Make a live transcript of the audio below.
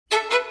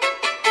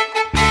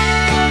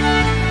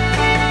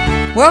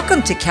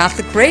Welcome to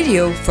Catholic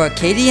Radio for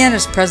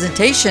Acadiana's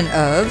presentation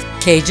of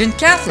Cajun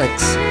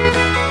Catholics.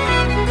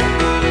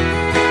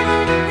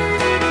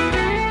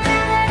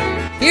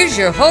 Here's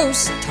your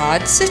host,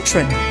 Todd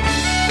Citron.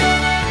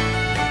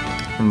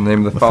 In the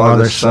name of the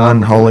Father,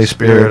 Son, Holy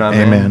Spirit,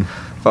 Amen.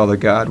 Father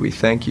God, we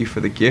thank you for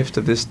the gift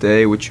of this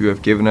day which you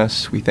have given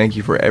us. We thank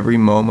you for every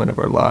moment of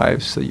our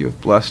lives that you have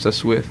blessed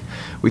us with.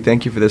 We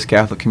thank you for this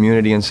Catholic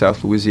community in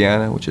South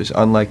Louisiana, which is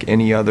unlike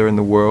any other in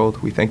the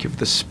world. We thank you for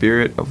the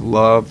spirit of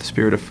love, the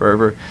spirit of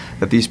fervor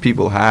that these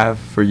people have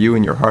for you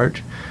in your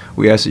heart.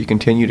 We ask that you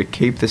continue to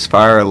keep this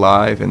fire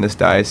alive in this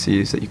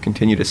diocese, that you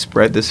continue to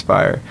spread this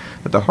fire,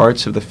 that the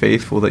hearts of the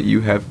faithful that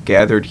you have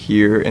gathered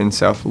here in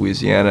South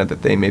Louisiana,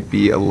 that they may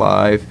be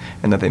alive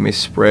and that they may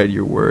spread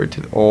your word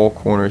to all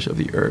corners of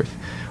the earth.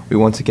 We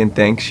once again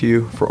thank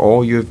you for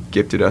all you have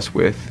gifted us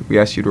with. We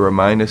ask you to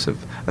remind us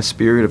of a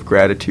spirit of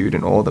gratitude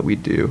in all that we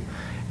do,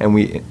 and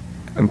we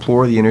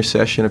implore the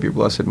intercession of your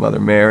Blessed Mother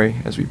Mary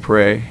as we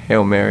pray.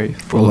 Hail Mary,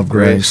 full of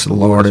grace, the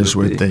Lord is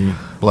with thee.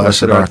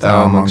 Blessed art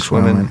thou amongst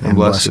women, and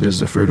blessed is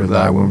the fruit of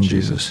thy womb,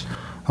 Jesus.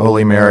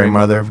 Holy Mary,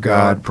 Mother of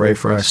God, pray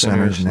for us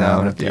sinners now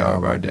and at the hour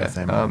of our death.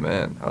 Amen.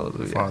 Amen.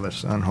 Hallelujah. Father,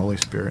 Son, Holy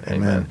Spirit.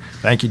 Amen.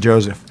 Thank you,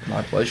 Joseph.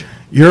 My pleasure.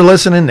 You're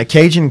listening to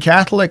Cajun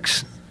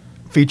Catholics,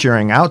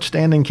 featuring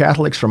outstanding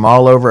Catholics from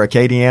all over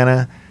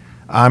Acadiana.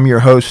 I'm your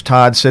host,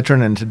 Todd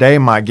Citron, and today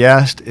my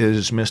guest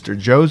is Mr.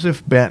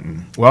 Joseph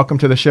Benton. Welcome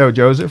to the show,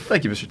 Joseph.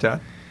 Thank you, Mr.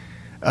 Todd.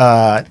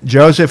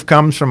 Joseph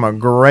comes from a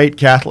great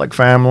Catholic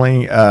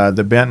family,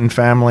 the Benton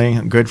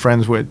family, good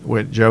friends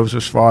with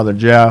Joseph's father,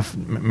 Jeff.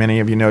 Many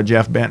of you know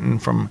Jeff Benton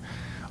from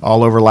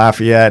all over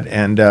Lafayette.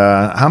 And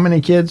how many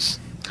kids?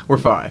 We're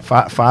five.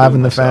 Five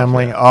in the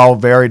family, yeah. All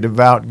very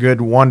devout, good,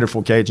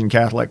 wonderful Cajun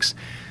Catholics.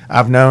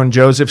 I've known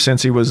Joseph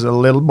since he was a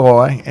little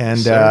boy, and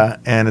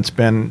it's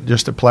been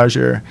just a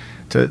pleasure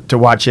to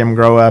watch him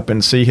grow up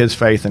and see his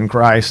faith in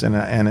Christ,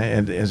 and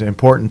it is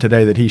important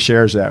today that he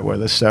shares that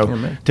with us.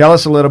 So Tell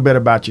us a little bit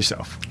about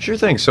yourself. Sure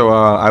thing. So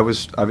I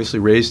was obviously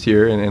raised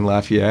here in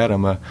Lafayette.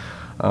 I'm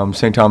a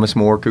St. Thomas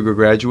More Cougar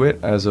graduate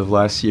as of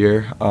last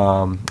year,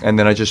 and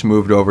then I just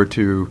moved over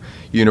to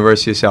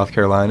University of South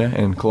Carolina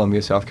in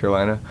Columbia, South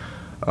Carolina,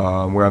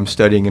 where I'm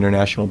studying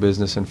international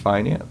business and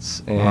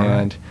finance.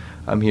 And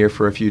I'm here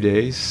for a few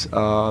days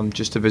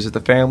just to visit the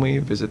family,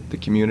 visit the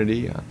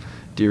community,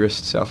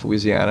 dearest South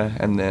Louisiana,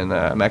 and then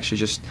I'm actually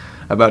just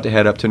about to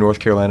head up to North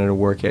Carolina to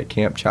work at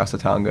Camp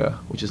Chasatanga,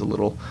 which is a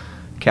little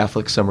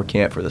Catholic summer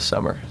camp for the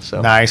summer.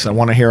 So nice. I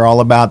want to hear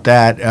all about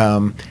that.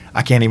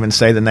 I can't even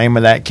say the name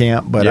of that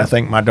camp, but I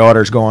think my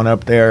daughter's going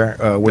up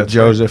there with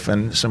Joseph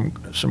and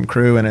some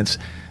crew, and it's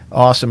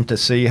awesome to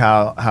see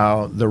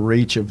how the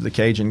reach of the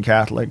Cajun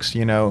Catholics,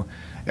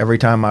 every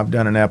time I've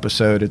done an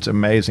episode, it's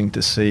amazing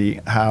to see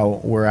how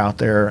we're out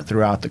there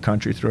throughout the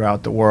country,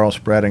 throughout the world,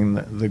 spreading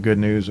the good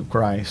news of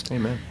Christ.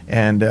 Amen.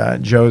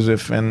 And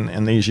Joseph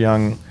and these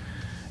young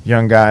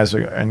guys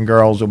and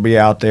girls will be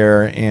out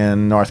there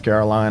in North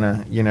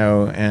Carolina,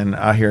 and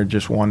I hear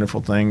just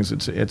wonderful things.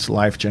 It's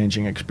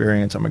life-changing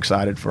experience. I'm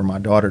excited for my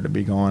daughter to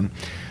be gone.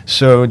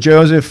 So,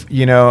 Joseph,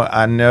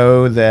 I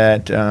know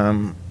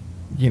that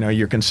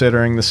you're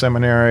considering the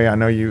seminary. I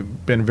know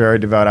you've been very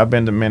devout. I've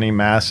been to many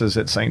masses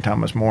at St.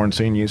 Thomas More and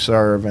seen you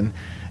serve, and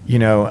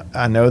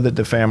I know that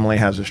the family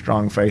has a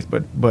strong faith.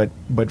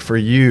 But for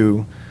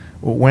you,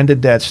 when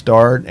did that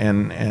start,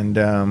 and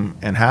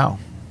how?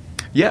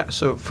 Yeah,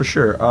 so for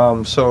sure.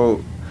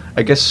 So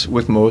I guess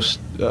with most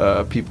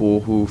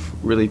people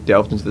who've really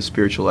delved into the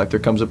spiritual life, there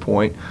comes a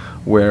point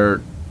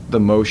where the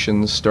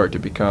motions start to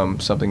become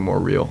something more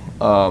real.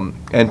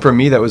 And for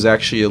me, that was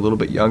actually a little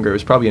bit younger. It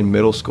was probably in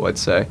middle school, I'd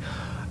say.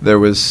 There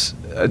was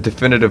a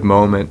definitive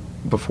moment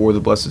before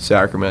the Blessed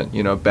Sacrament,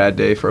 a bad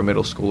day for a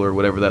middle schooler,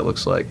 whatever that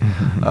looks like.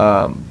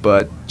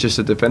 But just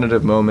a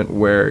definitive moment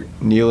where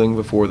kneeling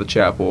before the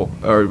chapel,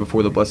 or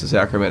before the Blessed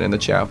Sacrament in the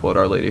chapel at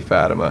Our Lady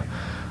Fatima,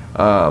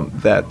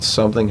 that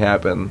something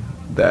happened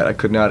that I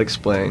could not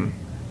explain,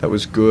 that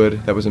was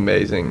good, that was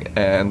amazing,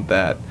 and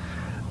that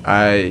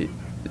I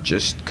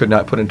just could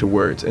not put into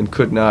words and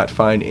could not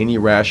find any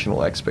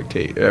rational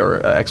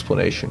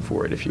explanation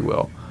for it, if you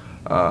will.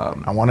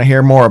 I want to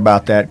hear more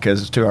about that,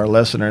 because to our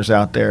listeners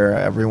out there,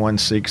 everyone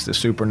seeks the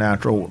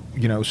supernatural,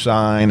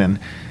 sign, and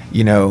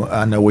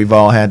I know we've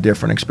all had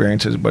different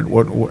experiences, but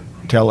what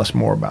tell us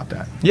more about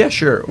that. Yeah,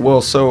 sure.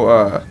 Well,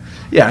 so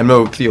I'm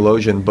no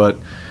theologian, but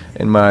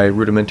in my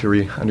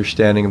rudimentary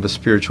understanding of the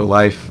spiritual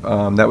life,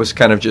 that was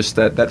kind of just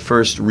that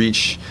first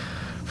reach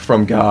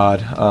from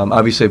God.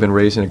 Obviously, I've been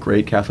raised in a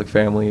great Catholic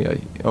family.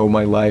 I owe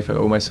my life, I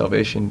owe my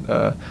salvation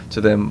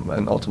to them,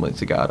 and ultimately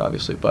to God,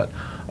 obviously. But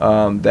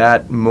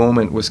that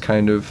moment was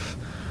kind of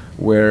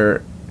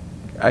where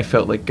I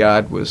felt like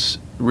God was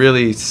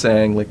really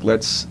saying,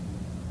 let's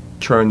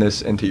turn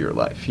this into your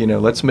life.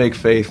 Let's make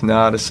faith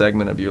not a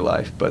segment of your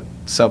life, but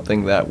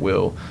something that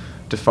will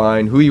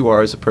define who you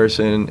are as a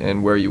person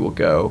and where you will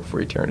go for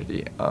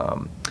eternity.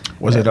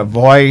 Was it a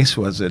voice?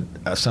 Was it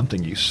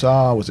something you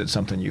saw? Was it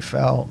something you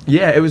felt?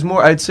 Yeah, it was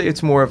more, I'd say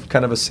it's more of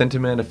kind of a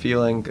sentiment, a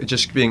feeling,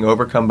 just being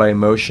overcome by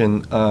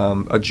emotion,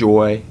 a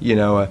joy,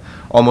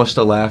 almost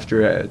a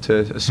laughter to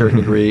a certain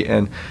degree.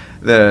 And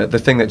the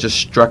thing that just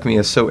struck me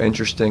as so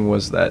interesting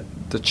was that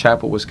the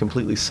chapel was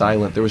completely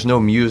silent. There was no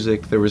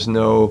music. There was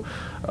no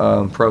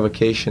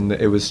provocation.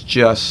 It was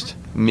just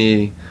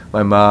me,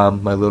 my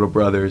mom, my little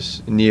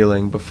brothers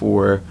kneeling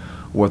before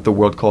what the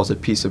world calls a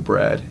piece of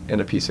bread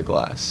and a piece of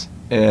glass.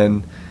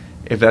 And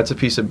if that's a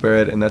piece of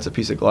bread and that's a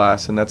piece of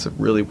glass, and that's a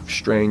really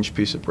strange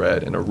piece of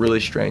bread and a really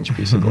strange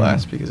piece of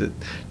glass, because it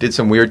did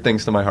some weird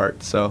things to my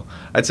heart. So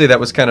I'd say that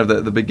was kind of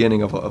the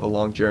beginning of a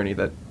long journey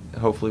that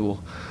hopefully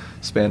will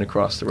span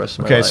across the rest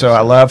of my life. Okay, so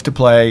I love to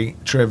play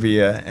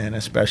trivia, and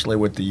especially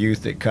with the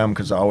youth that come,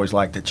 because I always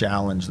like to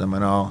challenge them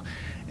and all.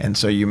 And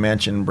so you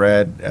mentioned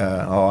bread.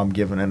 I'm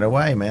giving it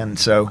away, man.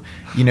 So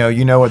you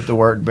know what the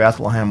word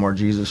Bethlehem, where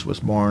Jesus was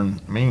born,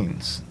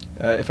 means.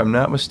 If I'm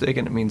not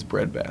mistaken, it means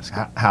bread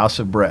basket. House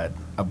of bread,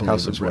 I believe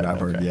House is of bread, what I've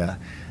heard, okay. yeah.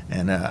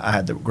 And I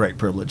had the great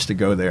privilege to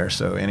go there.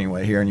 So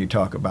anyway, hearing you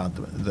talk about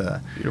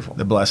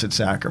the Blessed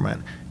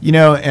Sacrament.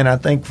 And I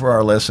think for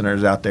our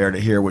listeners out there to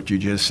hear what you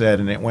just said,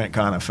 and it went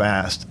kind of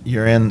fast,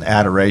 you're in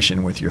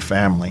adoration with your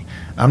family.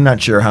 I'm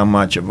not sure how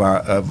much of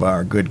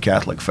our good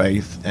Catholic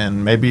faith,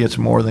 and maybe it's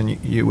more than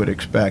you would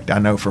expect. I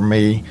know for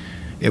me,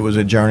 it was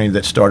a journey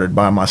that started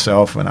by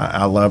myself, and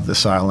I love the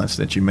silence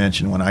that you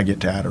mentioned when I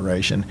get to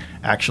adoration.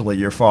 Actually,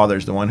 your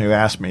father's the one who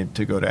asked me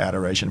to go to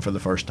adoration for the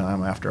first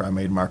time after I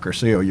made my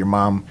Cursillo. Your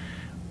mom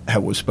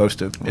was supposed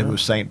to, it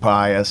was St.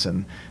 Pius,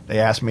 and they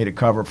asked me to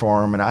cover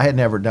for him, and I had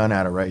never done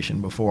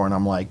adoration before, and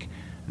I'm like,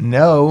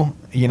 no,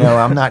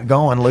 I'm not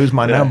going, lose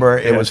my number.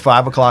 It was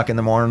 5 o'clock in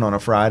the morning on a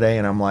Friday,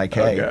 and I'm like,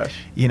 hey,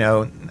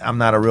 I'm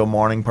not a real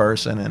morning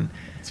person, and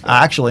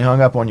I actually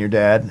hung up on your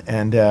dad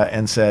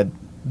and said,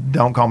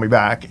 don't call me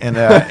back. And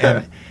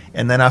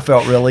then I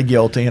felt really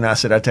guilty, and I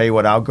said, I tell you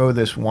what, I'll go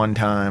this one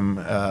time.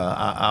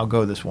 I'll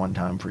go this one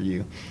time for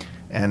you.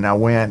 And I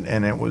went,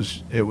 and it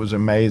was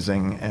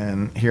amazing.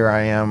 And here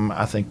I am.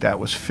 I think that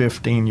was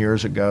 15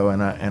 years ago,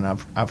 and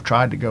I've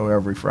tried to go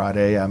every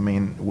Friday. I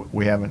mean,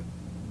 we haven't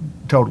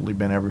totally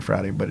been every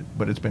Friday,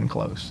 but it's been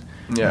close.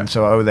 Yeah. And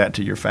so I owe that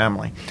to your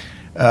family.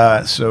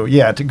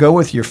 To go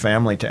with your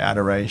family to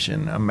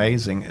adoration,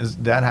 amazing. Does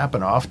that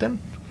happen often?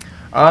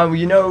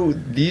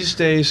 These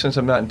days, since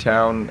I'm not in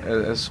town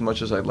as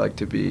much as I'd like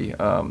to be,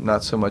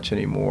 not so much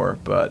anymore,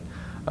 but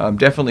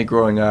definitely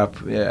growing up,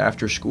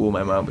 after school,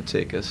 my mom would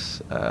take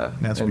us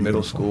in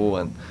middle school,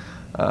 and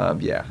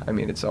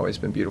it's always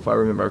been beautiful. I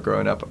remember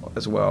growing up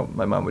as well,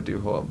 my mom would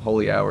do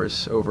holy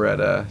hours over at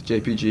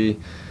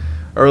JPG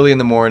early in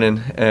the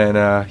morning, and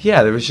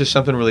there was just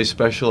something really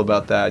special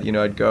about that.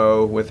 I'd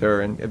go with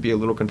her, and I'd be a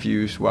little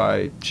confused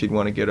why she'd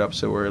want to get up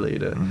so early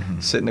to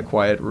sit in a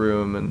quiet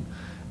room and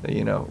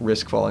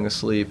risk falling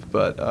asleep,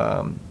 but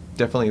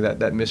definitely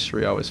that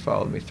mystery always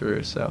followed me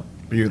through. So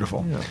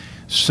beautiful. Yeah.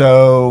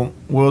 So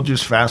we'll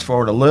just fast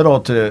forward a little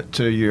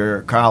to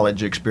your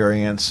college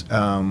experience.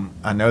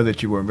 I know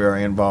that you were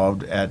very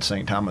involved at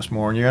St. Thomas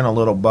More, and you're in a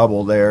little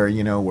bubble there,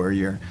 where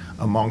you're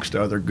amongst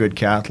other good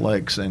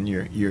Catholics, and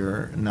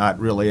you're not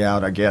really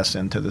out, I guess,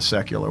 into the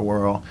secular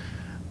world.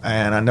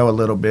 And I know a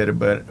little bit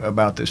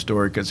about this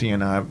story because he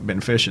and I have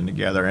been fishing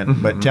together.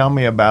 But tell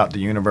me about the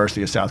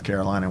University of South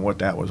Carolina and what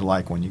that was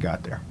like when you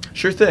got there.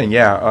 Sure thing,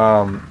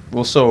 yeah.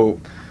 So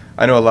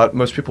I know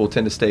most people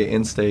tend to stay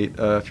in-state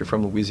if you're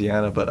from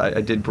Louisiana, but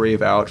I did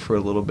brave out for a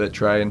little bit,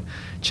 try and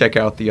check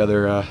out the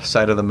other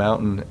side of the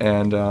mountain.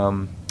 And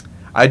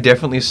I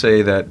definitely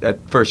say that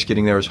at first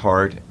getting there was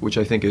hard, which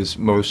I think is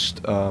most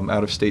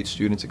out-of-state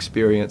students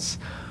experience.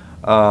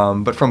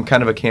 But from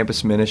kind of a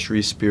campus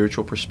ministry,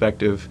 spiritual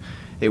perspective,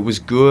 it was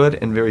good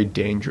and very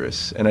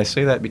dangerous. And I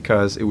say that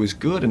because it was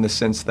good in the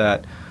sense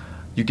that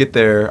you get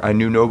there, I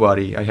knew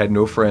nobody, I had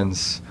no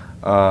friends.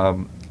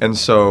 And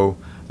so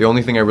the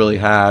only thing I really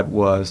had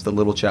was the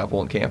little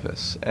chapel on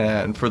campus.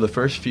 And for the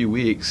first few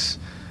weeks,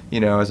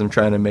 as I'm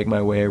trying to make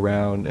my way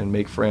around and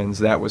make friends,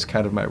 that was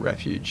kind of my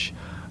refuge.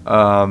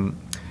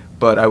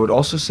 But I would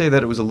also say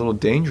that it was a little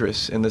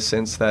dangerous in the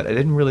sense that I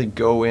didn't really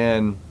go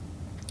in.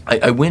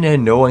 I went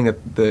in knowing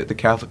that the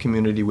Catholic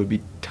community would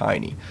be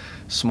tiny,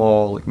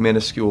 small,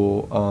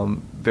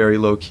 minuscule, very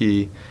low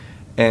key,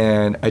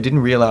 and I didn't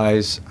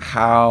realize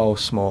how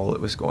small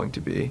it was going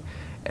to be.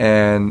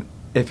 And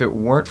if it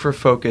weren't for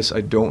Focus,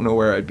 I don't know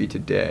where I'd be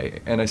today.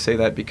 And I say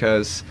that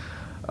because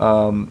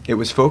it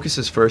was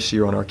Focus's first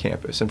year on our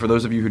campus. And for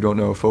those of you who don't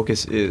know,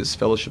 Focus is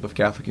Fellowship of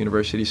Catholic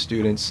University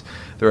Students.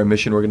 They're a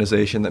mission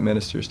organization that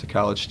ministers to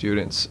college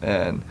students,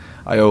 and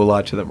I owe a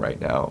lot to them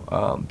right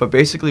now. But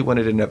basically what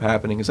ended up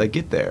happening is I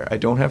get there. I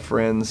don't have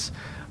friends,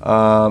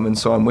 and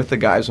so I'm with the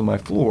guys on my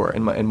floor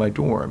in my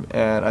dorm,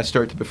 and I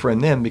start to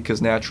befriend them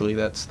because naturally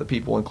that's the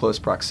people in close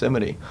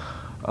proximity.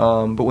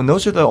 But when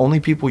those are the only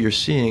people you're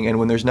seeing, and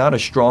when there's not a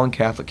strong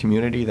Catholic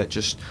community that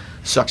just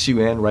sucks you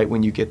in right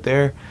when you get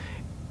there,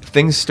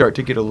 things start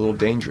to get a little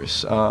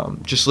dangerous.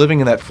 Just living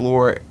in that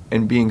floor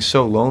and being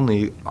so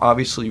lonely,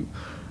 obviously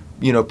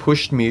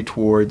pushed me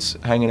towards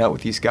hanging out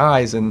with these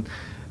guys. And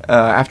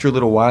after a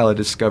little while, I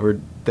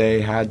discovered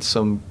they had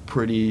some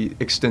pretty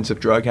extensive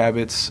drug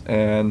habits,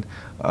 and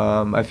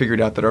I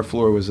figured out that our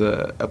floor was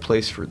a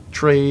place for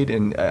trade.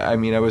 And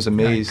I was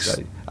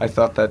amazed. I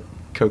thought that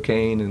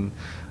cocaine and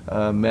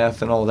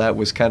meth and all that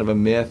was kind of a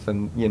myth,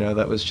 and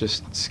that was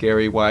just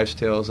scary wives'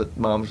 tales that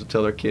moms would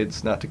tell their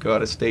kids not to go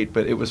out of state,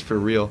 but it was for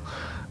real.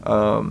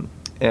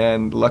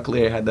 And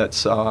luckily I had that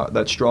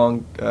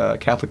strong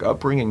Catholic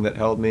upbringing that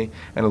held me,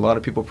 and a lot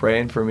of people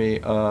praying for me,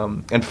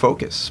 and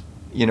Focus.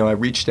 I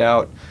reached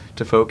out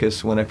to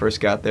Focus when I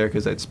first got there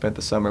because I'd spent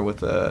the summer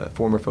with a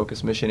former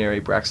Focus missionary,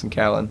 Braxton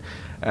Callan,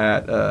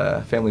 at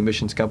a Family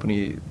Missions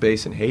Company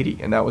base in Haiti,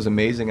 and that was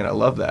amazing, and I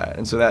love that.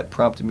 And so that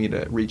prompted me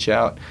to reach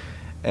out,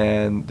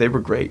 and they were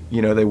great.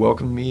 They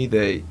welcomed me,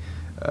 they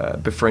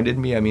befriended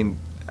me.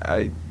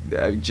 I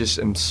just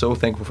am so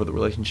thankful for the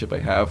relationship I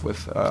have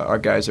with our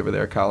guys over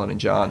there, Colin and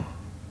John.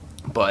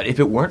 But if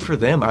it weren't for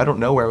them, I don't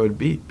know where I would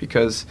be,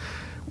 because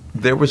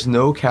there was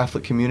no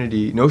Catholic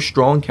community, no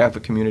strong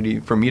Catholic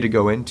community for me to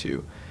go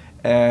into.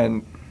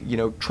 And,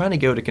 trying to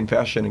go to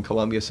confession in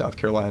Columbia, South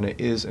Carolina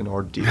is an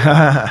ordeal.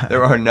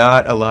 There are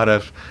not a lot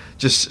of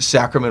just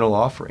sacramental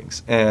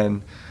offerings.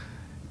 And,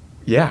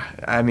 yeah,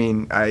 I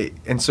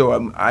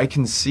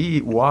can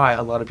see why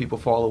a lot of people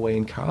fall away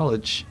in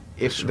college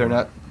if they're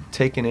not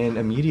taken in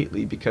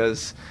immediately,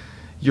 because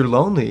you're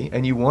lonely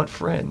and you want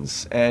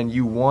friends and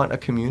you want a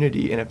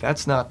community. And if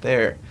that's not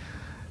there,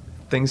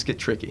 things get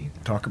tricky.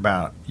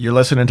 You're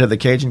listening to the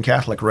Cajun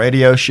Catholic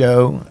Radio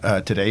Show.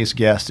 Today's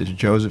guest is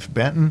Joseph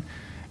Benton.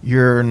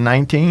 You're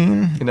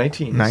 19?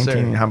 19, 19,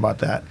 sir. How about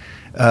that?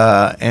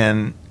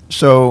 And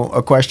so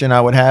a question I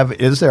would have,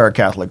 is there a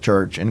Catholic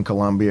church in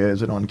Columbia?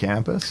 Is it on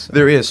campus?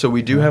 There is. So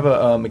we do have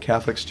a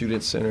Catholic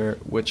Student Center,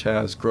 which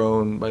has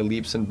grown by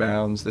leaps and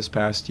bounds this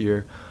past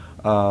year.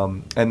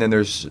 And then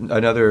there's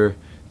another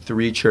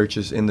 3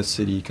 churches in the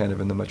city, kind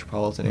of in the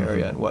metropolitan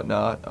area and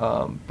whatnot.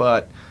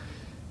 But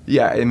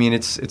yeah,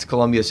 it's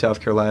Columbia, South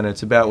Carolina.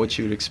 It's about what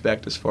you would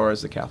expect as far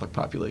as the Catholic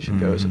population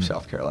goes of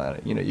South Carolina.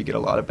 You get a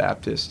lot of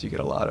Baptists, you get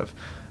a lot of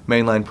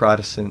mainline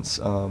Protestants,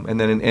 and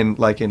then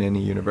in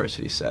any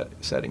university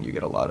setting, you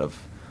get a lot of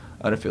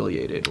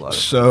unaffiliated.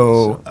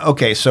 So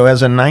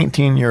as a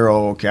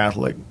 19-year-old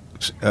Catholic,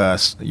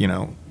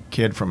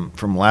 kid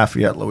from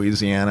Lafayette,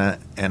 Louisiana,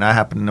 and I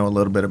happen to know a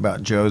little bit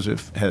about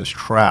Joseph, has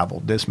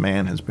traveled. This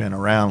man has been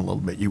around a little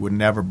bit. You would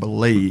never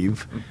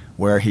believe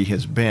where he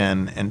has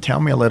been. And tell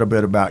me a little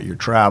bit about your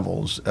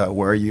travels,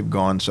 where you've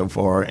gone so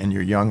far in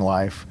your young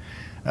life.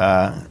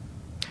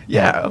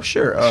 Sure.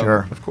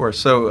 Sure. Of course.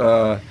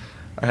 So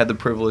I had the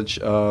privilege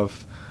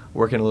of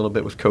working a little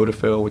bit with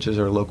Codafil, which is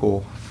our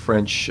local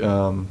French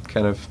kind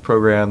of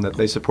program that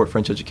they support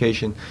French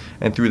education,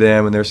 and through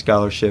them and their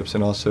scholarships,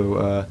 and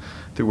also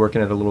through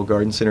working at a little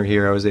garden center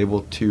here, I was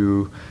able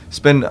to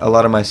spend a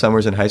lot of my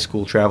summers in high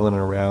school traveling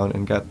around,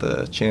 and got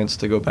the chance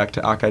to go back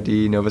to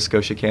Acadie, Nova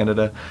Scotia,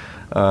 Canada,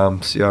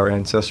 see our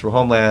ancestral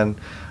homeland,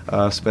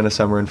 spent a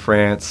summer in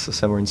France, a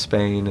summer in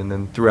Spain, and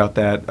then throughout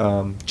that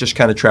just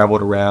kind of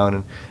traveled around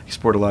and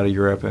explored a lot of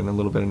Europe and a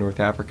little bit of North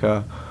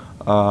Africa.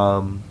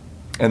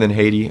 And then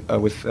Haiti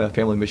with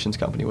Family Missions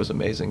Company was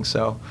amazing.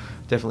 So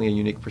definitely a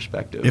unique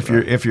perspective.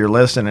 If you're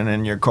listening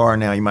in your car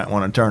now, you might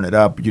want to turn it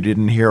up. You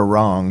didn't hear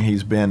wrong.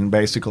 He's been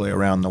basically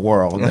around the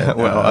world.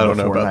 Well, I don't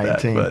know about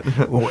 19. That.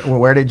 But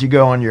where did you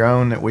go on your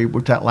own that we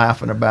were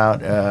laughing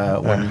about?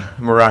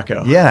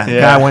 Morocco. Yeah,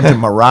 guy went to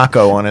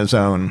Morocco on his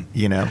own,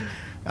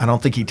 I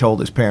don't think he told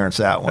his parents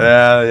that one.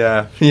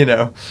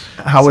 Yeah.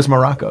 How was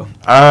Morocco?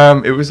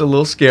 It was a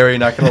little scary,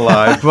 not gonna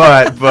lie,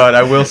 but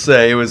I will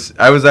say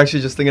I was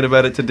actually just thinking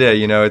about it today.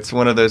 It's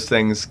one of those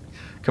things,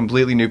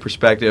 completely new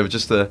perspective.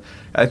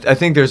 I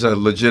think there's a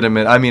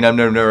legitimate. I'm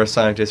no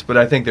neuroscientist, but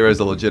I think there is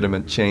a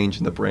legitimate change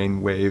in the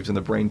brain waves and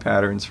the brain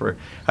patterns for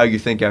how you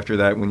think after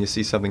that when you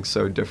see something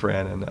so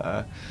different. And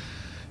a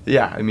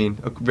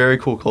very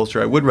cool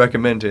culture. I would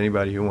recommend to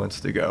anybody who wants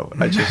to go.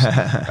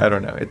 I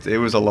don't know. It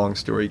was a long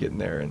story getting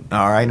there. And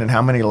all right. And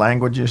how many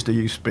languages do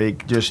you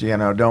speak? Just,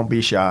 don't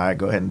be shy.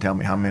 Go ahead and tell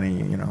me how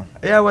many, Yeah,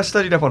 well, I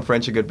studied up on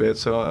French a good bit,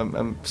 so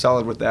I'm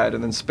solid with that.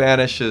 And then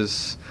Spanish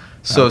is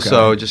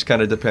so-so. It just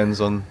kind of depends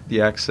on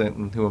the accent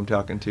and who I'm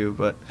talking to.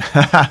 But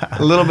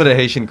a little bit of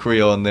Haitian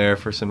Creole in there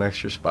for some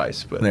extra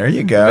spice. But there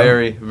you go.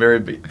 Very, very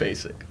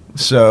basic.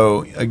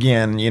 So,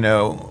 again,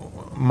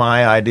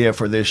 my idea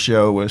for this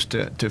show was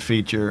to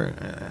feature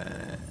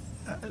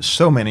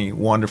so many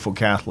wonderful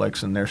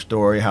Catholics and their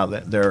story, how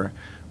they're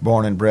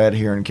born and bred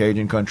here in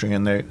Cajun country,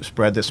 and they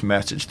spread this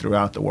message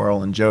throughout the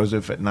world. And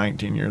Joseph, at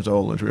 19 years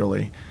old, is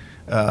really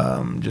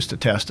just a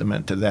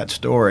testament to that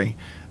story.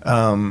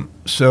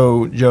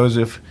 So,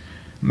 Joseph,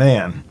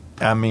 man,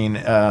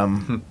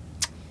 you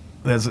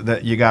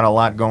got a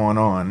lot going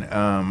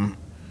on.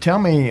 Tell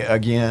me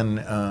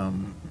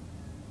again.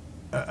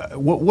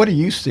 What do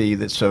you see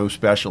that's so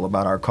special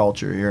about our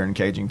culture here in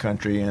Cajun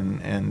country,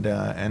 and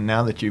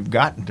now that you've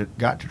got to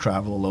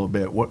travel a little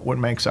bit, what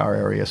makes our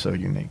area so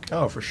unique?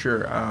 Oh, for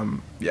sure.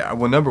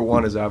 Well, number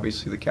one is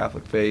obviously the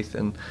Catholic faith,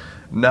 and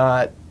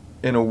not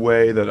in a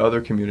way that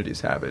other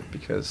communities have it,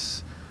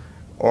 because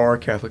our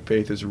Catholic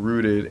faith is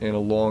rooted in a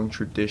long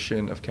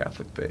tradition of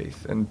Catholic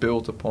faith and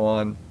built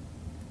upon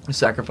the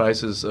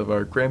sacrifices of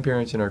our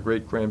grandparents and our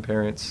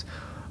great-grandparents,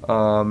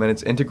 and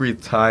it's integrally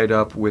tied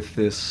up with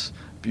this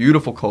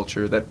beautiful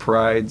culture that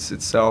prides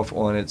itself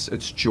on its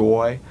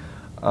joy.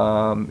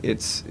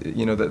 It's,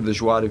 the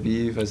joie de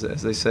vivre,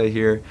 as they say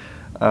here,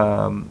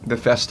 the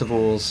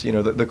festivals,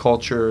 the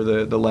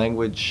culture, the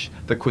language,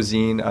 the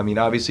cuisine. I mean,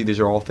 obviously these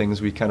are all things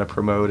we kind of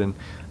promote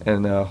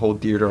and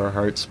hold dear to our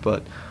hearts,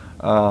 but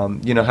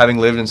having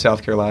lived in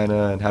South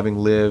Carolina and having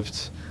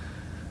lived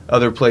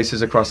other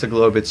places across the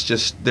globe, it's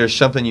just, there's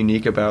something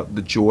unique about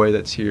the joy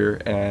that's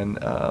here, and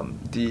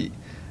the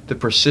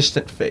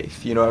persistent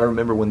faith. I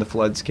remember when the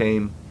floods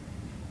came,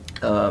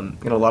 a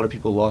lot of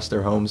people lost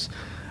their homes.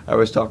 I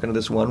was talking to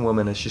this one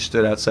woman as she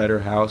stood outside her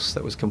house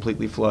that was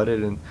completely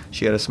flooded, and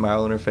she had a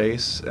smile on her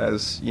face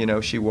as,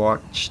 she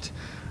watched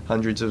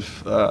hundreds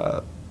of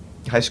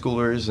high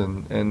schoolers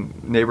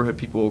and neighborhood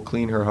people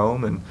clean her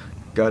home and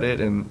gut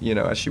it, and,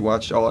 as she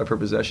watched all of her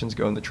possessions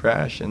go in the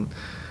trash, and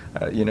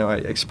I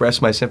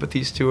expressed my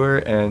sympathies to her,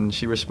 and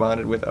she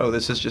responded with, "Oh,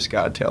 this is just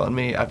God telling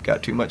me I've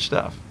got too much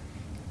stuff."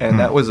 And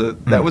that was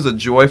a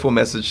joyful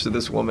message to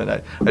this woman.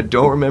 I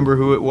don't remember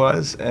who it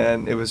was,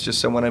 and it was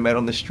just someone I met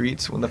on the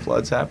streets when the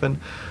floods happened.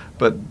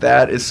 But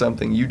that is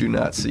something you do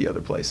not see other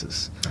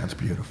places. That's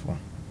beautiful.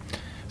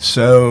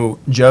 So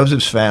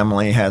Joseph's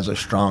family has a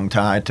strong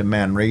tie to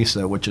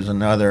Manresa, which is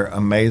another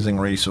amazing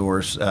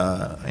resource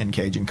in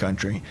Cajun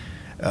country.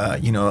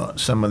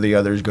 Some of the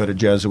others go to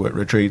Jesuit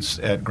retreats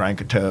at Grand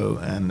Coteau,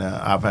 and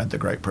I've had the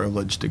great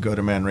privilege to go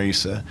to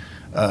Manresa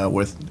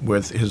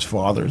with his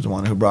father, the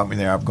one who brought me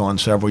there. I've gone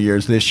several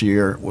years. This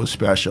year was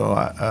special.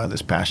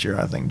 This past year,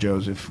 I think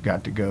Joseph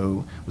got to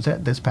go. Was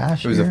that this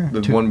past year?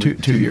 It was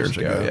two years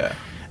ago. Yeah.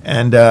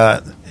 And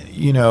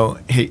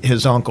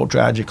his uncle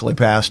tragically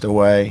passed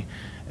away.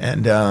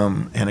 And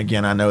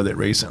again, I know that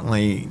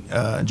recently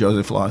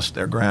Joseph lost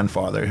their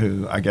grandfather,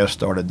 who I guess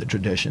started the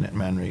tradition at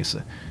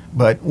Manresa.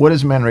 But what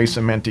has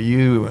Manresa meant to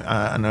you?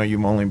 I know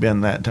you've only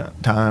been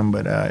that time,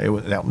 but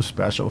that was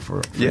special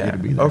for you to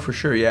be there. Oh, for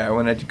sure, yeah. I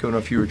went to go to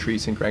a few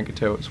retreats in Grand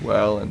Coteau as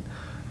well, and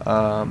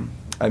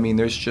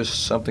there's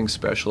just something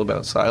special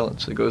about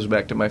silence. It goes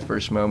back to my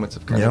first moments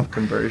of kind of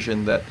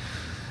conversion that,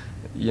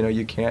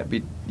 you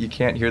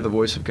can't hear the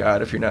voice of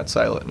God if you're not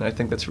silent, and I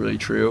think that's really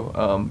true.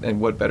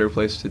 And what better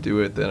place to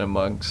do it than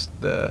amongst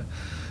the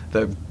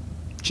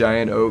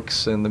giant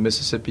oaks and the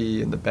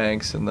Mississippi and the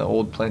banks and the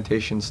old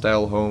plantation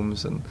style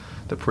homes and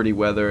the pretty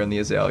weather and the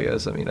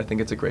azaleas. I mean, I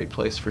think it's a great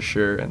place for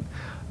sure. And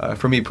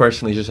for me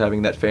personally, just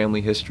having that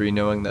family history,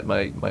 knowing that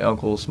my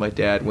uncles, my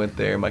dad went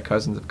there, my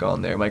cousins have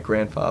gone there, my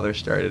grandfather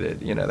started it,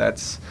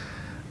 that's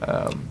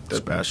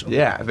special.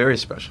 Yeah, very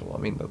special. I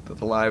mean,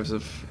 the lives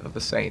of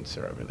the saints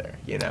are over there,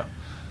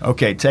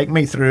 Okay, take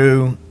me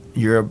through.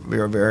 You're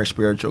a very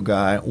spiritual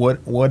guy.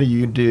 What do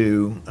you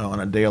do on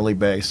a daily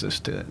basis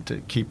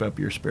to keep up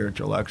your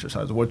spiritual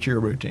exercise? What's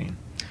your routine?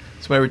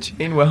 It's my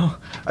routine. Well,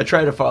 I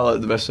try to follow it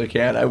the best I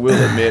can. I will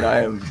admit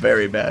I am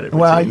very bad at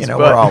routines. Well,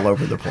 we're all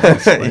over the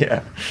place.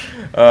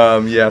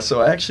 Yeah.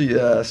 So I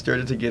actually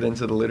started to get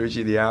into the Liturgy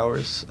of the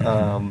Hours.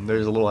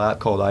 There's a little app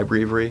called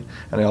iBreviary,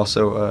 and I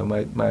also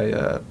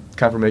my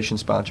confirmation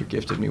sponsor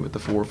gifted me with the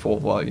 4 full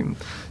volume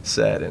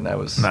set, and I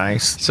was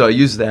nice. So I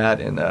used that,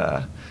 and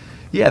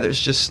there's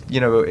just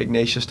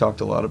Ignatius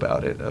talked a lot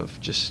about it,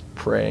 of just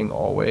praying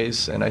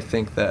always, and I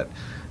think that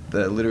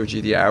the Liturgy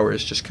of the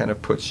Hours just kind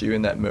of puts you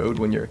in that mode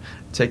when you're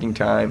taking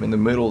time in the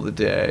middle of the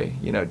day,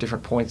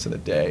 different points in the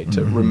day,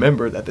 to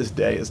remember that this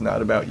day is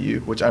not about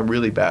you, which I'm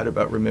really bad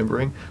about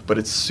remembering, but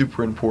it's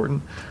super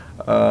important,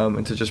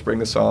 and to just bring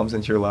the Psalms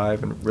into your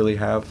life and really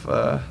have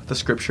the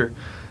Scripture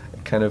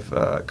kind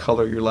of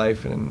color your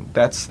life, and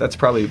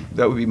that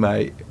would be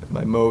my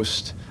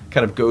most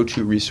kind of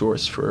go-to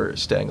resource for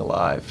staying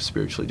alive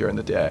spiritually during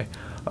the day.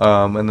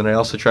 And then I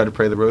also try to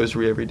pray the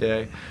Rosary every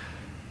day.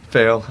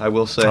 I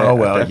will say. Oh,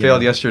 well, I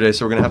failed yesterday,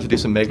 so we're going to have to do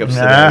some makeups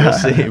today. We'll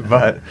see.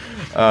 But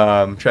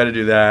try to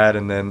do that,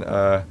 and then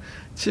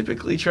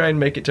typically try and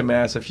make it to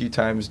Mass a few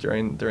times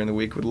during the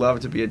week. Would love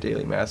to be a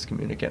daily Mass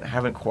communicant.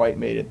 Haven't quite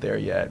made it there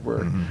yet.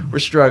 We're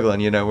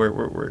struggling.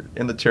 We're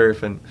in the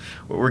turf, and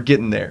we're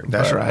getting there.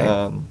 That's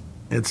right.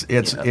 It's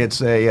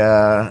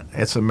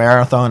a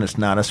marathon. It's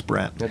not a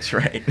sprint. That's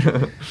right.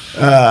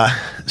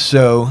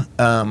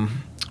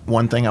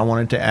 One thing I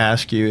wanted to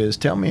ask you is,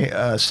 tell me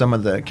some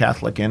of the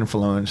Catholic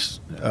influence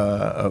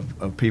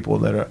of people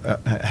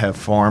that have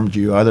formed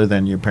you, other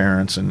than your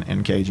parents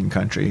in Cajun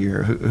country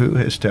here. Who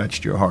has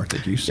touched your heart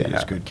that you see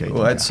as good Cajun?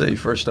 Well, I'd say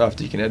first off,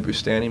 Deacon Ed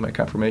Bustani, my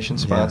confirmation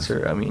sponsor.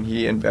 Yes. I mean,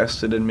 he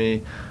invested in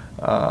me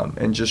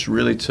and just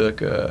really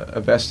took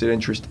a vested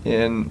interest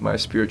in my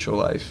spiritual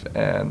life.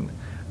 And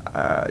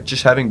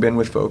just having been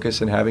with Focus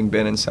and having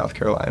been in South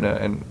Carolina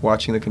and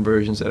watching the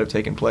conversions that have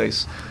taken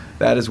place,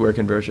 that is where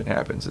conversion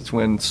happens. It's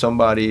when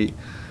somebody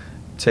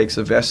takes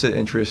a vested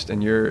interest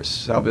in your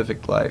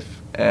salvific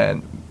life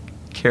and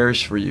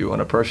cares for you on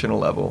a personal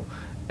level,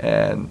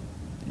 and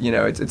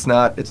it's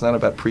not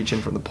about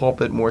preaching from the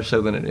pulpit more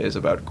so than it is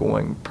about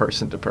going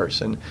person to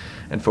person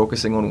and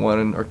focusing on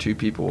one or two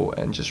people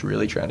and just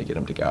really trying to get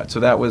them to God. So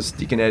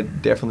Deacon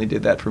Ed definitely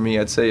did that for me.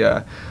 I'd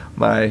say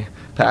my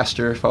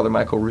pastor, Father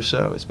Michael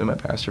Russo, has been my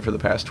pastor for the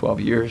past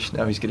 12 years.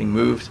 Now he's getting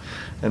moved,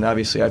 and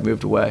obviously I've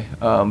moved away.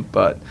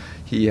 But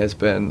he has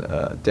been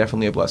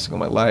definitely a blessing on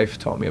my life,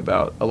 taught me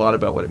a lot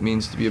about what it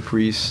means to be a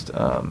priest,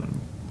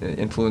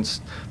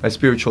 influenced my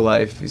spiritual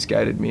life. He's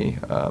guided me.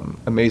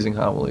 Amazing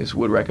homilies,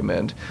 would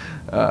recommend.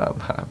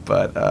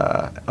 But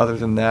other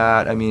than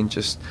that, I mean,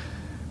 just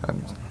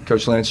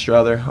Coach Lance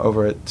Strother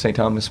over at St.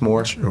 Thomas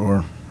More.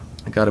 Sure.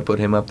 I got to put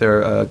him up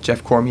there.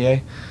 Jeff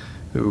Cormier,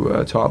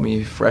 who taught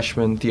me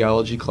freshman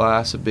theology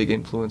class, a big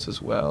influence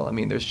as well. I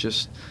mean, there's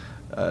just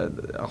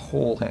a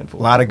whole handful.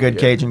 A lot of good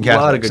Cajun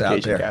Catholics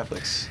out there. A lot of good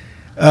Cajun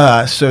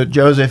Catholics. So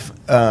Joseph,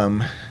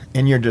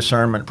 in your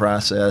discernment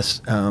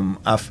process,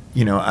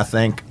 I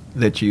think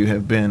that you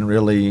have been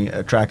really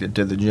attracted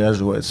to the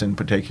Jesuits in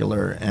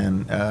particular,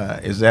 and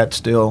is that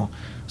still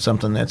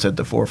something that's at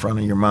the forefront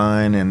of your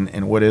mind,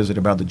 and what is it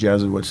about the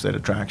Jesuits that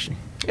attracts you?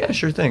 Yeah,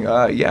 sure thing.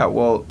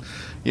 Well,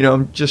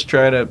 I'm just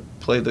trying to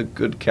play the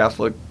good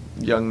Catholic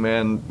young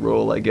man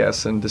role, I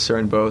guess, and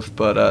discern both,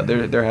 but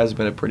there has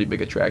been a pretty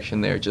big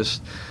attraction there.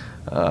 Just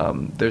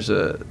there's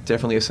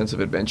definitely a sense of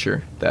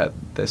adventure that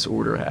this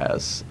order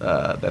has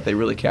that they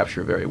really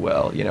capture very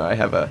well. I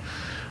have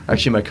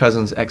actually my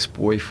cousin's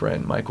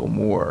ex-boyfriend, Michael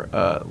Moore,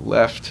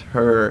 left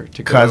her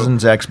to go.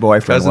 Cousin's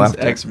ex-boyfriend left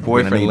her.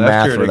 Ex-boyfriend left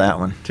math her for that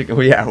one.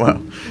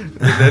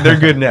 They're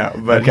good now.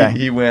 But okay.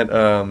 he went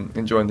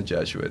and joined the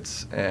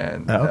Jesuits,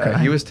 and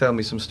he was telling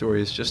me some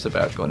stories just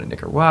about going to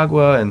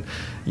Nicaragua and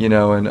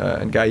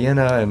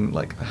Guyana and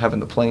like having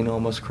the plane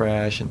almost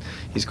crash, and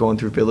he's going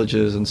through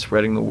villages and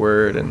spreading the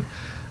word, and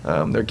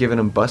they're giving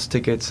him bus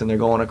tickets, and they're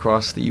going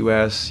across the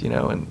U.S.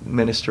 and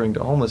ministering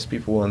to homeless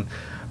people. And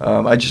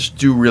I just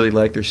do really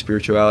like their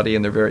spirituality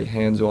and their very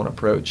hands-on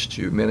approach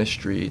to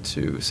ministry,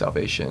 to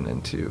salvation,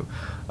 and to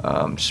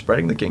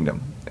spreading the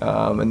kingdom.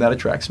 And that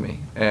attracts me.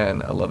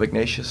 And I love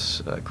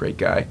Ignatius, a great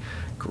guy,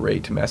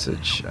 great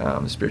message.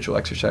 The spiritual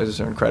exercises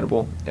are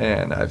incredible.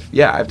 And I've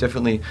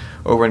definitely,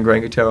 over in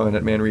Grand Coteau and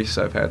at Manrese,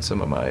 I've had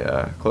some of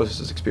my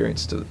closest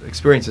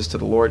experiences to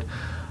the Lord.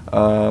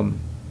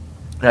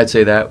 I'd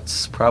say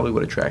that's probably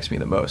what attracts me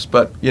the most.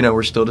 But,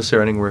 we're still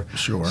discerning. We're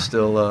still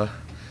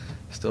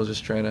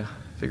just trying to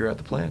figure out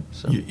the plan.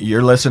 So.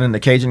 You're listening to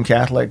Cajun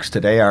Catholics.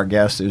 Today our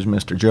guest is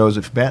Mr.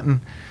 Joseph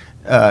Benton.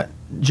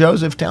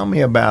 Joseph, tell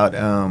me about,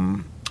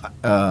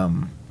 I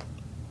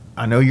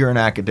know you're an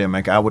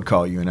academic. I would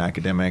call you an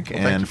academic.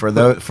 Well, and for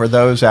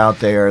those out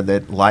there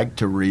that like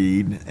to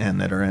read and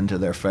that are into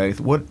their faith,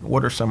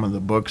 what are some of the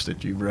books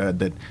that you've read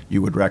that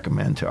you would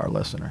recommend to our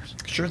listeners?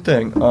 Sure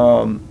thing.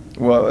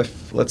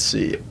 Let's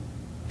see.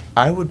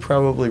 I would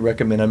probably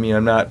recommend,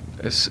 I'm not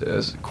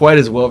as quite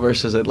as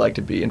well-versed as I'd like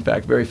to be. In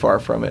fact, very far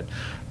from it.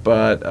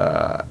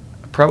 But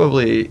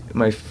probably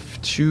my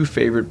two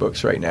favorite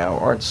books right now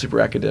aren't super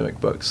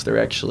academic books.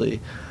 They're actually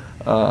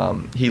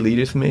He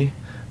Leadeth Me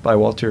by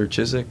Walter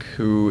Ciszek,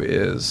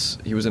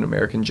 he was an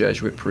American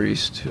Jesuit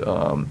priest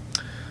of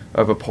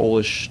a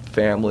Polish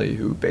family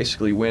who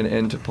basically went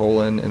into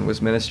Poland and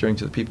was ministering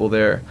to the people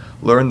there,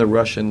 learned the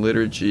Russian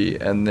liturgy,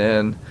 and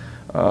then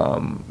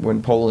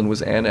when Poland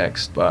was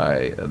annexed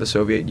by the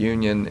Soviet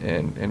Union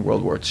in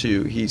World War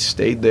II, he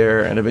stayed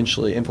there and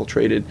eventually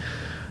infiltrated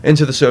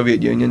into the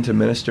Soviet Union to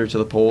minister to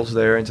the Poles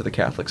there and to the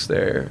Catholics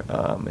there.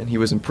 And he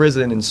was in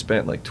prison and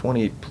spent like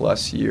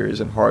 20-plus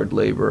years in hard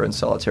labor and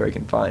solitary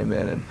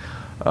confinement. And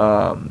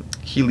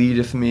He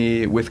Leadeth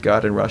Me, With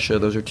God in Russia,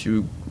 those are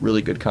two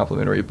really good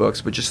complementary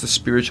books. But just the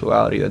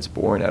spirituality that's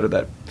born out of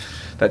that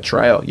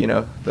trial,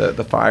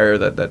 the fire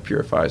that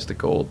purifies the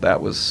gold,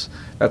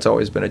 that's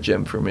always been a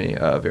gem for me,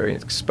 very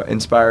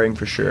inspiring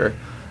for sure.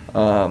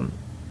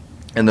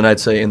 And then I'd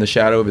say In the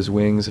Shadow of His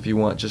Wings, if you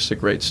want just a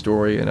great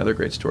story, another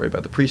great story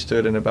about the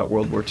priesthood and about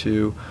World War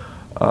II,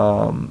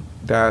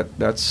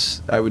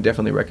 I would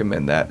definitely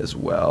recommend that as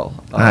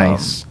well.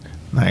 Nice.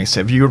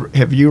 Have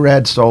you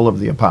read Soul of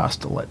the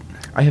Apostolate?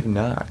 I have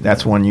not.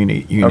 That's one you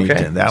need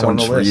to. That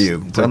one's for you.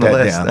 Put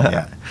that down.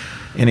 Yeah.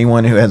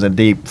 Anyone who has a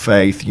deep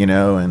faith,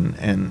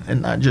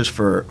 and not just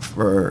for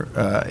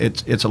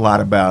it's a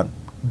lot about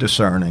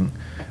discerning,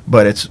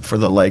 but it's for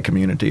the lay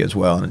community as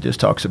well. And it just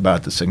talks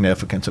about the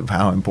significance of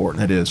how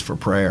important it is for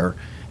prayer,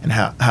 and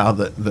how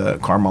the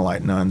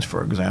Carmelite nuns,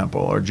 for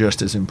example, are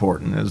just as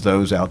important as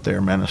those out there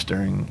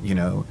ministering,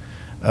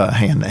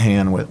 hand to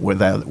hand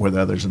with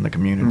others in the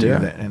community,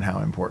 and how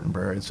important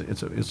prayer is.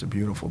 It's a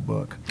beautiful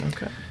book.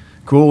 Okay.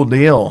 Cool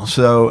deal.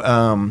 So,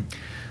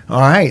 all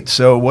right.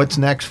 So, what's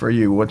next for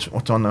you? What's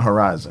on the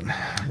horizon?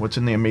 What's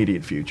in the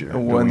immediate future?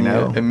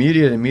 The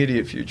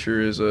immediate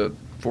future is a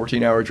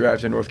 14-hour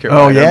drive to North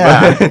Carolina. Oh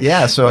yeah,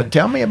 yeah. So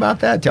tell me about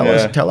that.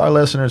 Tell our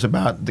listeners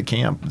about the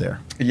camp there.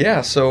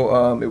 Yeah.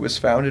 So it was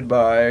founded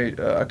by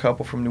a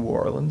couple from New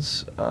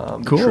Orleans.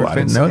 Cool. I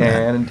didn't know that.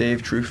 Ann and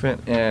Dave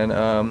Trufant, and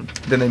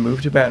then they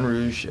moved to Baton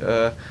Rouge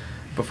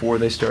before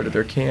they started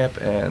their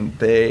camp, and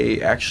they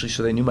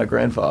knew my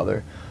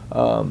grandfather.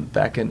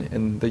 back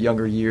in the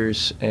younger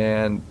years,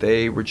 and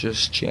they were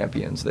just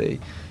champions. They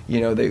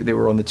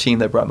were on the team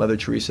that brought Mother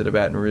Teresa to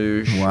Baton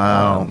Rouge.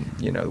 Wow.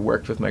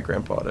 Worked with my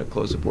grandpa to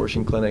close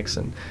abortion clinics,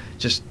 and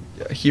just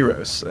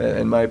heroes,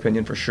 in my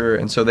opinion, for sure.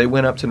 And so they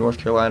went up to North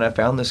Carolina,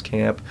 found this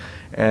camp,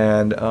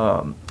 and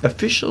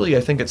officially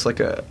I think it's like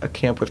a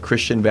camp with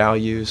Christian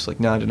values, like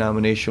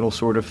non-denominational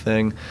sort of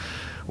thing,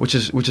 which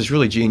is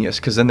really genius,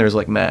 because then there's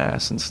like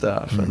mass and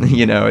stuff, and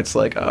it's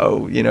like,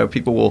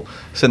 people will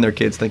send their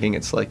kids thinking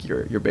it's like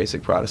your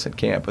basic Protestant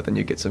camp, but then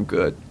you get some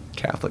good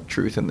Catholic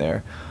truth in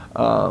there.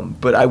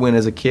 But I went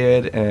as a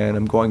kid, and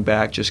I'm going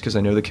back just because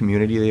I know the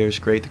community there is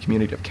great, the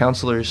community of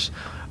counselors,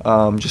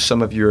 just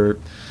some of your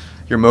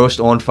most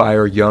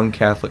on-fire young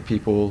Catholic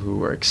people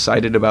who are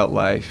excited about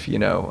life,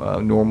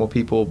 normal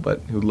people, but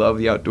who love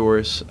the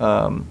outdoors.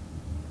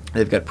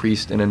 They've got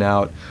priests in and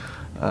out.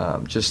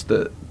 Just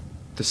the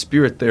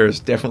spirit there is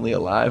definitely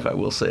alive, I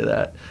will say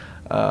that.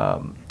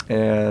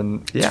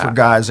 And yeah, it's for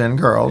guys and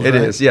girls. It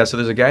right? is, yeah. So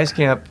there's a guys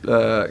camp,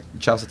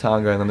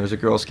 Chasatanga, and then there's a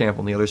girls camp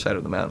on the other side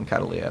of the mountain,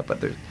 Catalina.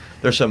 But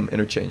there's some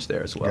interchange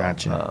there as well.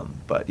 Gotcha.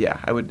 But yeah,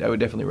 I would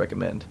definitely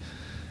recommend.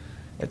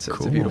 It's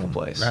a beautiful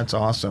place. That's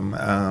awesome.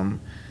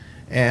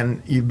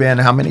 And you've been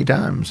how many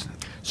times?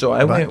 So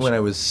I went when I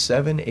was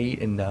 7,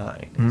 8, and 9.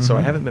 Mm-hmm. So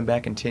I haven't been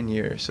back in 10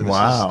 years. So this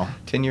is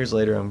 10 years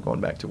later, I'm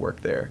going back to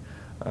work there.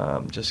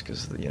 Just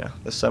because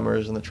the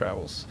summers and the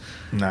travels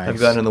have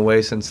gotten in the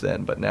way since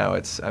then. But now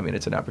it's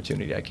an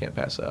opportunity I can't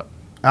pass up.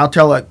 I'll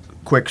tell a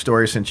quick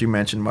story since you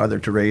mentioned Mother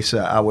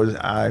Teresa.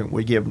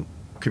 We give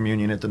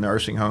communion at the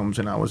nursing homes,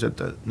 and I was at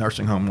the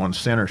nursing home on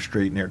Center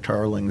Street near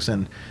Turlings,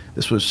 and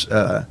this was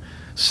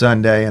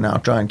Sunday, and I'll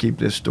try and keep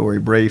this story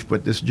brief,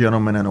 but this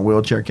gentleman in a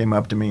wheelchair came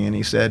up to me, and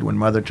he said when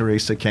Mother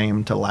Teresa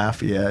came to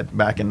Lafayette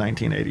back in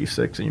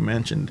 1986, and you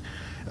mentioned,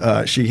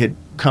 she had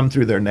come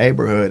through their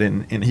neighborhood,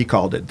 and he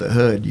called it the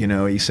hood.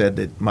 He said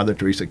that Mother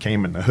Teresa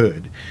came in the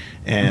hood,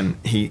 and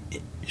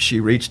she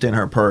reached in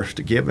her purse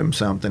to give him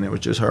something. It was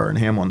just her and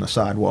him on the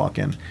sidewalk,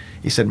 and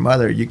he said,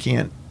 "Mother, you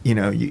can't,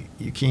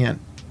 you can't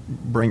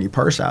bring your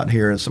purse out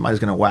here, and somebody's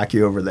going to whack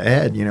you over the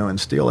head, and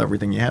steal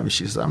everything you have." And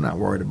she said, "I'm not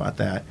worried about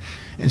that."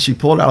 And she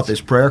pulled out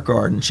this prayer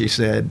card, and she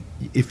said,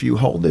 "If you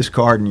hold this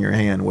card in your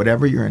hand,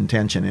 whatever your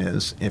intention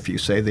is, if you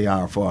say the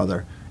Our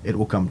Father, it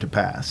will come to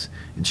pass."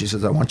 And she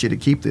says, "I want you to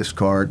keep this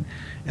card,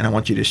 and I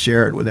want you to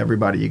share it with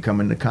everybody you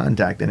come into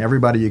contact. And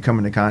everybody you come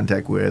into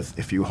contact with,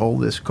 if you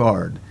hold this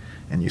card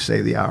and you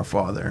say the Our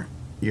Father,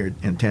 your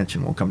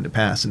intention will come to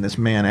pass." And this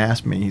man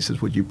asked me, he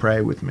says, "Would you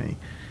pray with me?"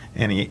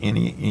 And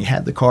he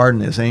had the card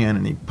in his hand,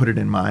 and he put it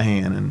in my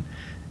hand,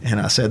 and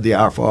I said the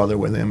Our Father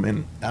with him.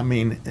 And I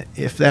mean,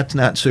 if that's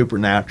not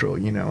supernatural,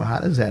 how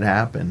does that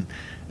happen?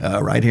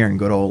 Right here in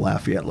good old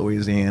Lafayette,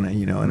 Louisiana,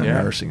 in a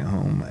nursing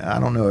home. I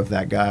don't know if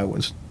that guy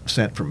was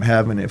sent from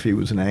heaven, if he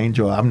was an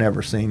angel. I've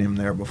never seen him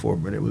there before,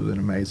 but it was an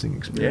amazing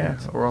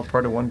experience. Yeah, we're all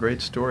part of one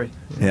great story.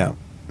 Yeah.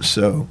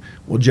 So,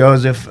 well,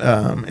 Joseph,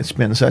 it's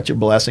been such a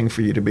blessing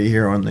for you to be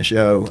here on the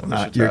show.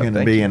 You're going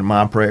to be in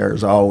my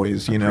prayers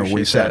always.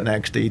 We sat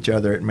next to each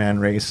other at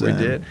Manresa. We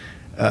did.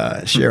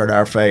 Shared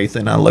our faith,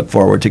 and I look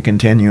forward to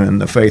continuing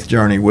the faith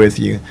journey with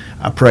you.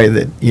 I pray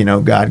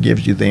that God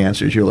gives you the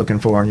answers you're looking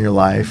for in your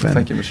life. And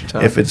thank you, Mr.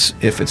 Todd.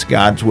 If it's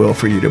God's will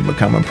for you to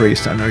become a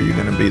priest, I know you're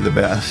going to be the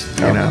best.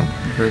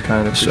 Very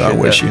kind of. So I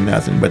wish you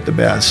nothing but the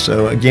best.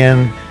 So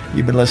again,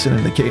 you've been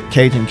listening to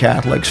Cajun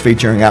Catholics,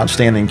 featuring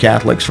outstanding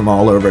Catholics from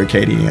all over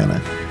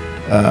Acadiana.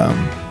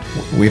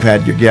 We've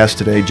had your guest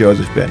today,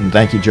 Joseph Bitton.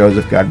 Thank you,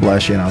 Joseph. God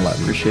bless you, and I love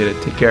you. Appreciate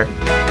it. Take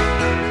care.